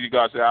commanded you.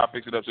 God said I'll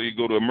fix it up. So you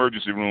go to the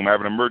emergency room,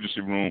 have an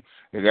emergency room.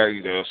 They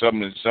got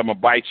something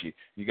bite you.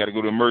 You got to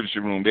go to the emergency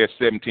room. There's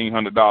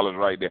 $1,700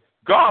 right there.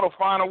 God will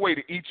find a way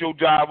to eat your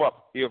job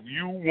up if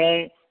you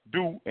won't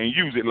do and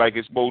use it like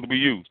it's supposed to be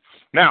used.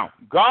 Now,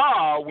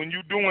 God, when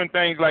you're doing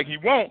things like He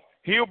won't,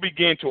 He'll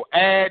begin to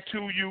add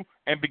to you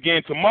and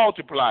begin to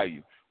multiply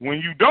you. When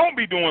you don't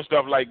be doing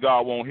stuff like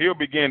God won't, He'll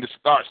begin to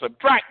start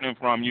subtracting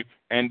from you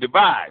and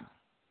divide.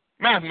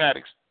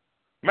 Mathematics,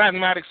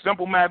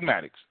 simple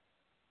mathematics.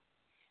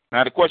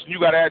 Now, the question you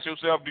got to ask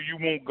yourself, do you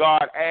want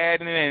God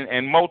adding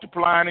and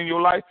multiplying in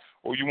your life,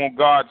 or you want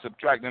God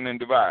subtracting and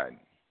dividing?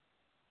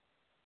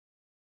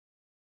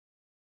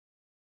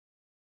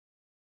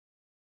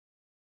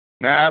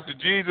 Now, after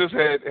Jesus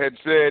had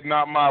said,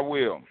 not my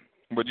will,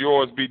 but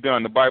yours be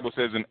done, the Bible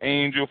says an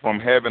angel from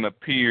heaven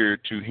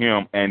appeared to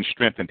him and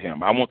strengthened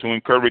him. I want to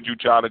encourage you,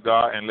 child of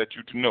God, and let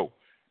you to know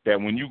that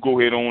when you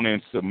go ahead on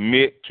and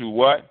submit to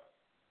what?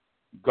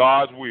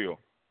 God's will,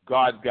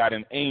 God's got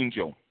an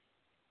angel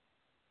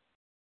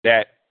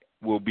that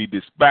will be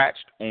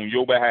dispatched on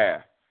your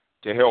behalf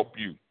to help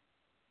you,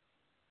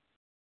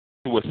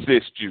 to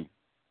assist you.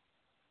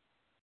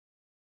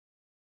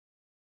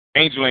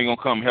 Angel ain't gonna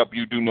come help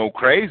you do no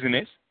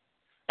craziness.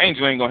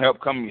 Angel ain't gonna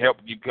come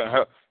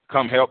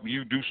help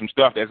you do some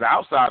stuff that's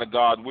outside of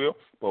God's will.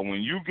 But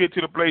when you get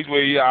to the place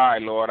where you're, all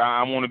right, Lord,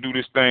 I want to do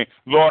this thing.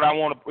 Lord,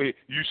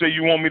 you say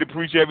you want me to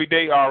preach every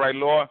day. All right,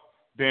 Lord,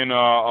 then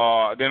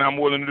I'm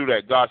willing to do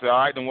that. God said, all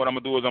right, then what I'm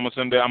gonna do is I'm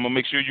gonna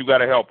make sure you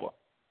got a helper.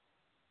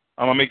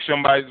 I'm gonna make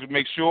sure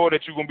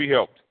that you're gonna be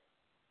helped.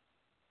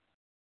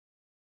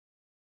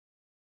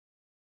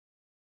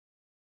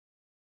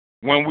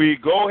 When we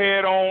go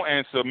ahead on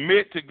and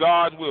submit to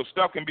God's will,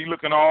 stuff can be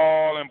looking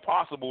all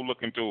impossible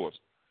looking to us.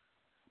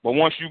 But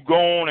once you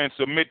go on and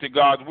submit to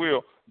God's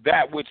will,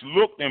 that which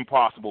looked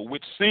impossible,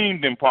 which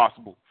seemed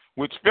impossible,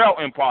 which felt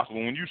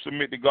impossible, when you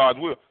submit to God's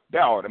will,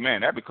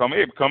 that become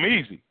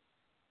easy.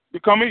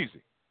 Become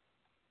easy.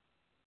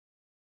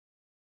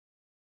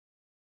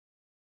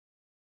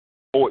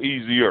 Or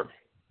easier.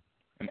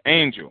 An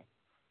angel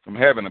from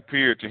heaven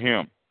appeared to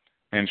him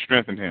and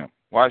strengthened him.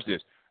 Watch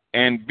this.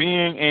 And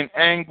being in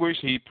anguish,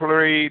 he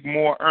prayed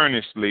more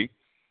earnestly,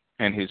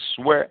 and his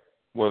sweat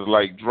was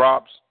like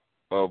drops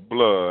of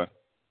blood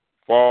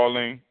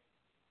falling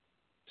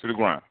to the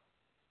ground.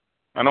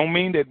 I don't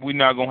mean that we're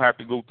not going to have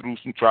to go through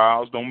some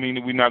trials. Don't mean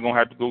that we're not going to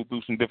have to go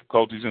through some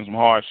difficulties and some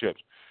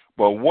hardships.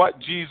 But what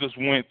Jesus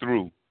went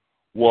through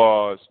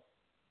was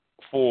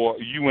for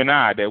you and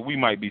I, that we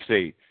might be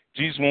saved.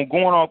 Jesus wasn't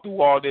going on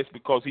through all this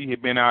because he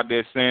had been out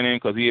there sinning,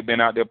 because he had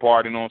been out there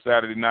partying on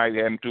Saturday night,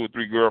 having 2 or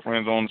 3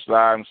 girlfriends on the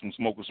side and some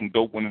smoking some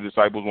dope when the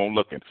disciples weren't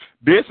looking.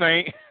 This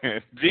ain't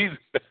Jesus.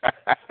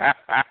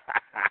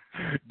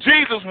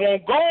 Jesus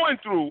wasn't going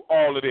through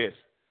all of this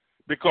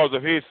because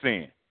of his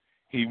sin.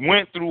 He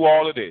went through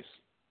all of this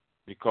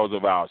because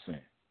of our sin.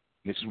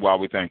 This is why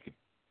we thank him.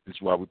 This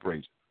is why we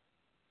praise him.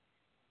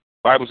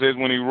 The Bible says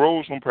when he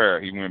rose from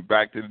prayer, he went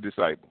back to the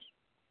disciples.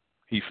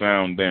 He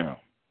found them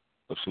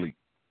asleep.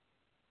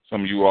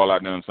 Some of you all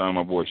out there on the sound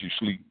of my voice, you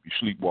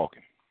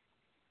sleepwalking.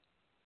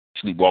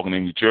 Sleepwalking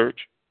in your church,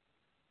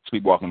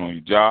 sleepwalking on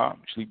your job,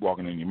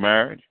 sleepwalking in your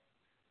marriage,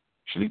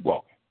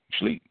 sleepwalking.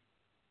 Sleep.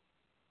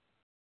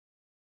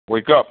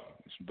 Wake up.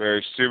 There's some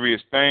very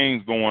serious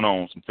things going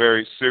on, some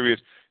very serious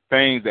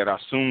things that are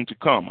soon to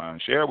come. I'll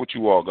share with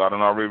you all. God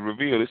already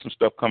revealed there's some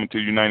stuff coming to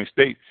the United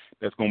States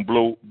that's going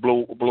to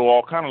blow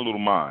all kind of little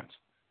minds.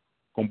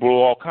 Going to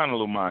blow all kind of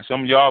little minds.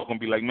 Some of y'all going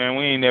to be like, man,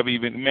 we ain't never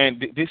even, man,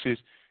 this is.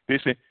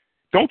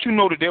 Don't you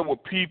know that there were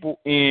people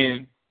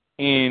in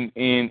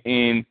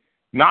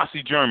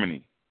Nazi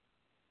Germany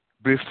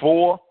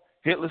before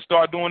Hitler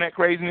started doing that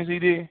craziness he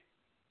did?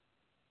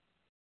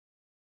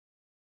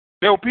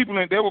 There were people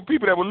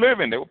that were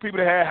living. There were people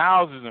that had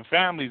houses and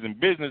families and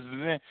businesses.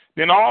 And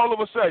then all of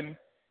a sudden,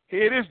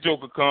 here this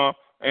joker come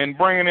and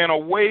bringing in a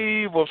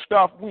wave of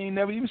stuff we ain't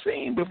never even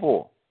seen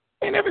before.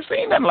 Ain't never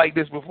seen nothing like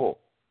this before.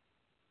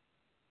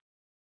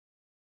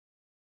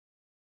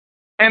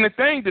 And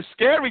the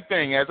scary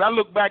thing, as I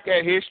look back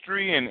at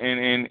history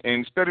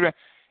and study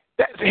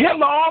that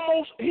Hitler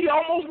almost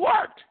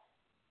worked.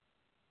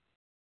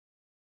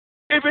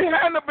 If it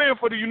hadn't been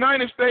for the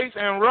United States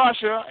and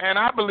Russia, and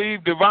I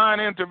believe divine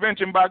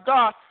intervention by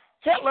God,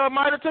 Hitler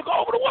might have took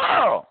over the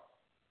world.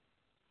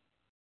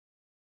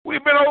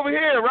 We've been over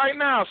here right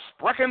now,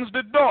 sprechen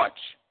Sie Deutsch.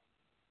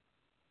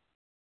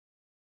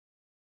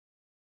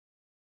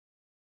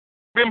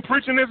 Been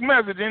preaching this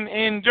message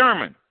in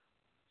German.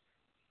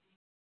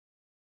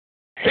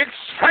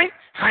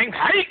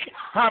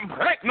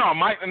 No,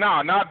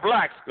 not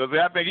blacks, because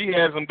I think he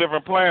had some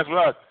different plans for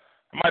us.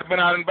 He might have been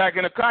out back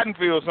in the cotton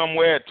field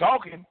somewhere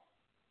talking.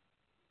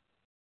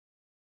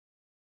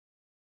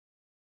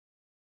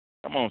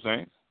 Come on,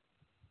 saints.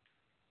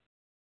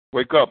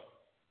 Wake up.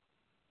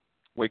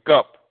 Wake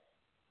up.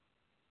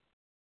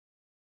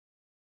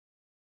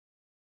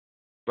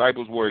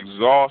 Disciples were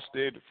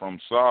exhausted from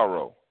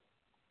sorrow.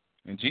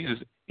 And Jesus,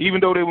 even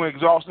though they were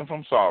exhausted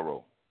from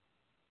sorrow,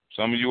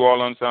 some of you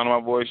all understand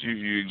my voice,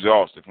 you're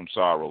exhausted from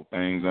sorrow.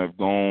 Things have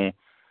gone,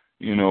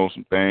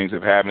 some things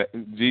have happened.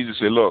 Jesus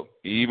said, look,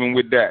 even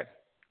with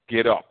that,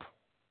 get up.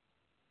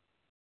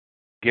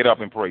 Get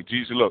up and pray.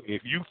 Jesus said, look,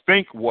 if you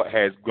think what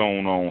has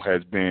gone on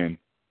has been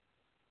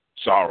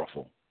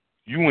sorrowful,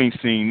 you ain't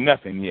seen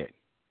nothing yet.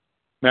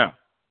 Now,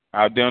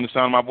 out there on the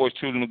sound of my voice,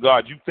 children of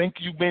God, you think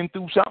you've been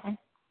through something?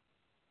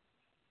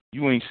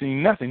 You ain't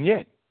seen nothing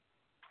yet.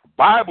 The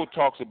Bible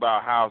talks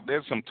about how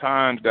there's some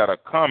times that are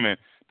coming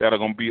that are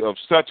going to be of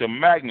such a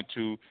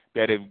magnitude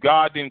that if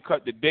God didn't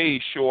cut the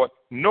days short,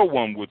 no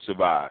one would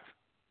survive.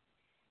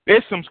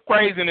 There's some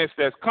craziness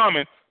that's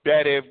coming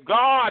that if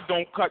God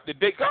don't cut the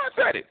day, God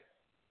said it,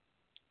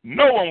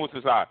 no one would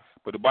survive.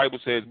 But the Bible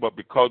says, but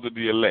because of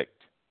the elect,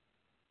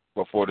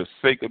 but for the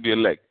sake of the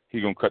elect,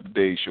 he's going to cut the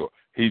days short.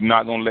 He's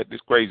not going to let this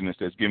craziness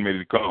that's getting ready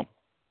to come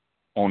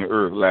on the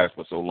earth last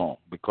for so long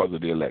because of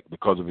the elect,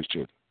 because of his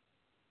children.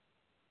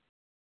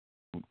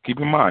 Keep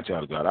in mind,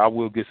 child of God, our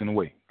will gets in the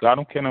way. God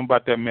don't care nothing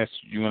about that mess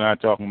you and I are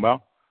talking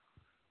about.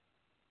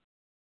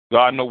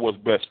 God knows what's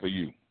best for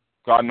you.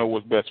 God knows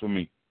what's best for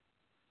me.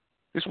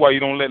 This is why you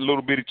don't let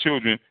little bitty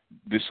children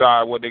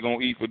decide what they're going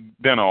to eat for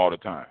dinner all the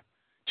time.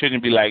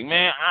 Children be like,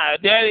 man,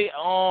 Daddy,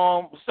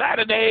 on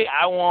Saturday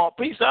I want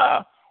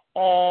pizza.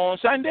 On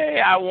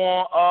Sunday I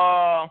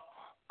want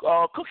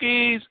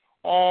cookies.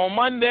 On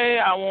Monday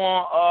I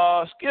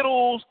want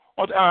Skittles.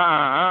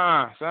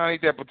 Son,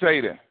 eat that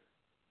potato.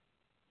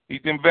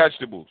 Eat them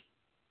vegetables.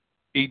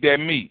 Eat that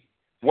meat.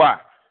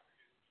 Why?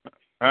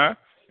 Huh?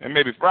 And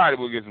maybe Friday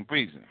we'll get some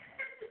pizza.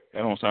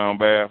 That don't sound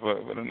bad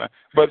for the night.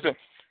 But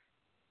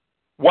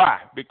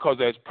why?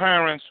 Because as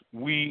parents,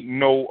 we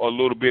know a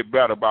little bit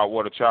better about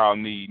what a child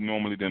needs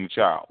normally than the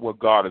child. Well,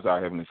 God is our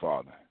Heavenly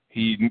Father.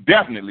 He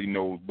definitely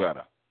knows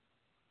better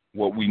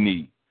what we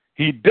need.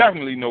 He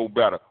definitely knows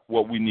better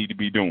what we need to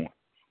be doing.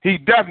 He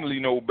definitely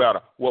knows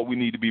better what we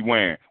need to be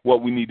wearing,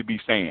 what we need to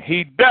be saying.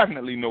 He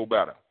definitely knows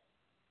better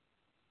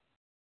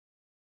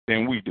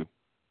than we do.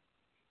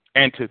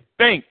 And to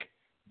think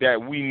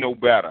that we know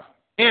better,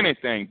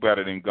 anything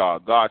better than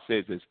God. God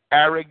says it's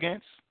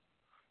arrogance.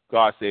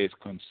 God says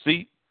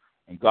conceit.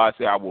 And God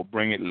said, I will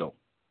bring it low.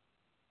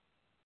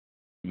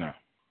 Now,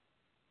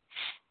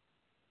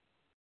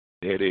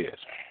 there it is.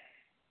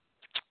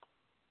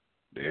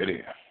 There it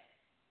is.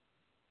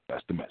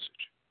 That's the message.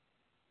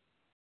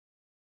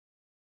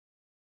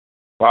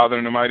 Father,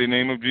 in the mighty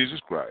name of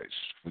Jesus Christ,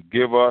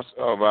 forgive us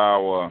of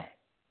our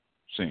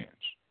sins,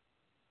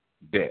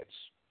 debts,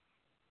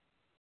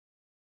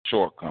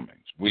 shortcomings,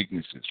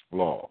 weaknesses,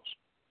 flaws.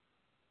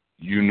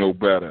 You know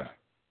better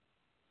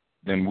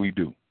than we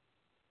do.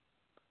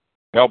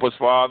 Help us,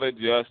 Father,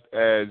 just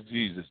as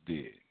Jesus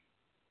did.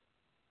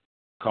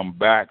 Come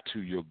back to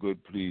your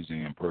good,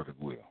 pleasing, and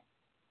perfect will.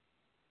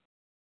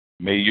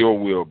 May your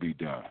will be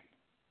done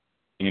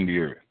in the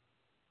earth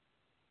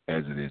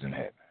as it is in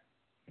heaven.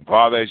 And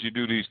Father, as you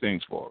do these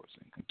things for us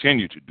and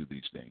continue to do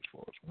these things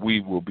for us, we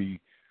will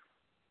be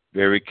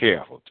very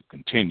careful to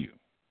continue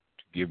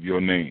to give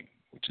your name,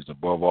 which is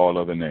above all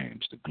other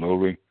names, the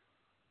glory,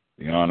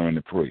 the honor, and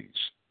the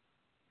praise.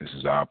 This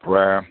is our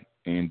prayer.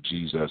 In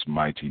Jesus'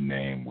 mighty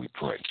name we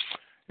pray.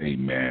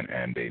 Amen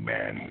and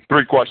amen.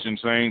 3 questions,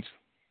 saints.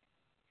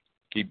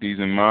 Keep these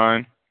in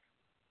mind.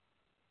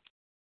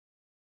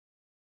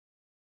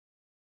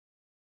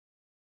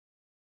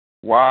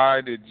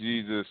 Why did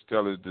Jesus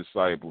tell his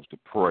disciples to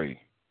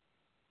pray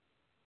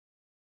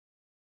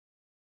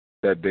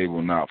that they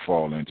will not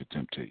fall into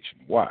temptation?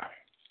 Why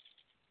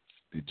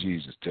did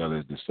Jesus tell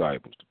his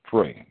disciples to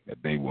pray that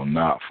they will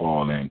not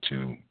fall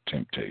into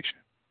temptation?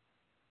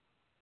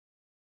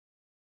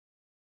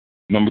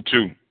 Number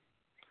 2,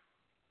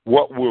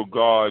 what will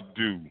God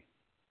do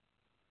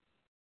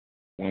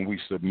when we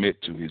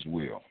submit to his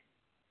will?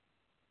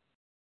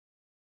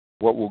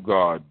 What will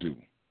God do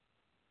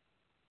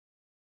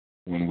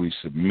when we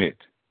submit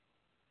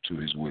to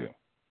his will?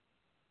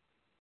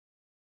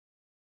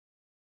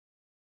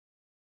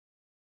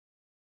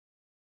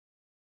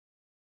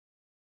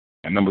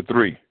 And number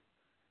 3,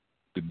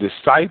 the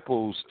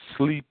disciples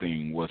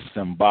sleeping was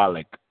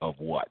symbolic of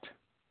what?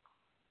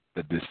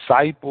 The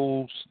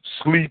disciples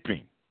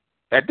sleeping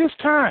at this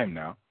time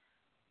now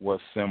was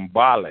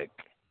symbolic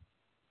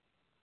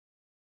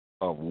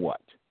of what?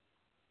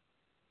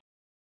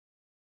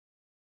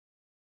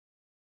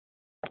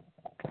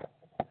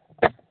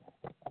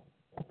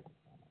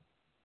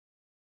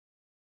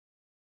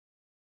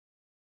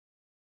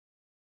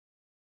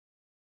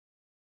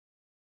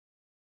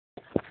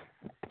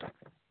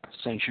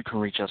 Saints, you can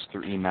reach us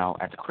through email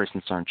at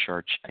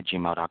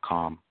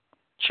thechristiancernchurch@gmail.com.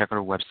 Check our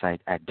website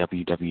at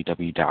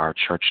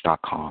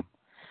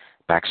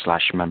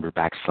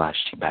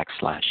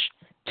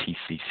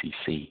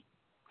www.ourchurch.com/member/T/TCCC.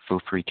 Feel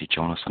free to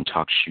join us on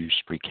TalkShoe,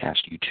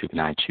 Spreecast, YouTube, and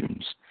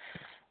iTunes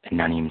at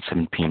 9 a.m. and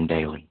 7 p.m.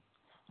 daily.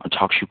 On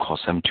TalkShoe, call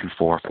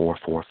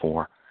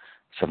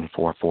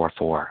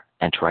 724-444-7444.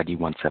 Enter ID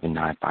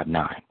 17959.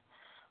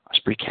 On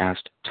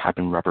Spreecast, type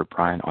in Robert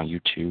Bryan on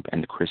YouTube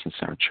and the Christian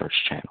Center Church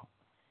channel.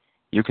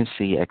 You can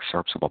see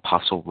excerpts of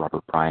Apostle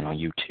Robert Bryan on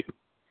YouTube.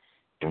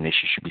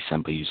 Donations should be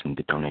sent by using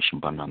the donation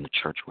button on the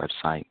church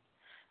website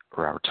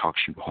or our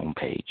TalkShoe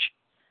homepage.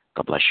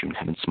 God bless you and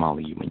heaven smile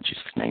on you in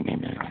Jesus' name,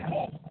 amen.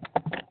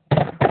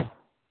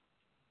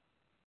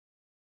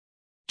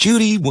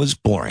 Judy was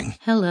boring.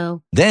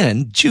 Hello.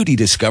 Then Judy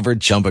discovered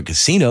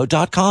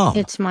done.â.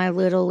 It's my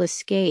little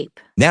escape.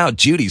 Now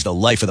Judy's the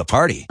life of the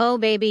party. Oh,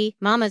 baby,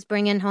 mama's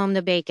bringing home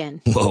the bacon.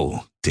 Whoa,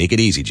 take it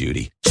easy,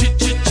 Judy.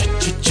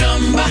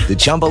 The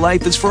Chumba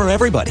life is for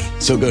everybody.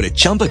 So go to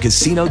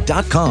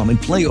ChumbaCasino.com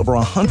and play over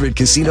 100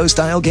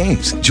 casino-style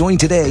games. Join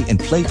today and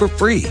play for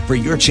free for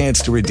your chance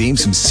to redeem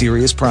some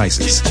serious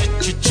prizes.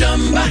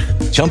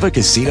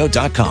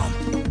 ChumbaCasino.com.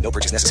 No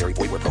purchase necessary.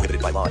 Void where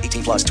prohibited by law.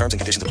 18+ terms and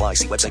conditions apply.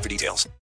 See website for details.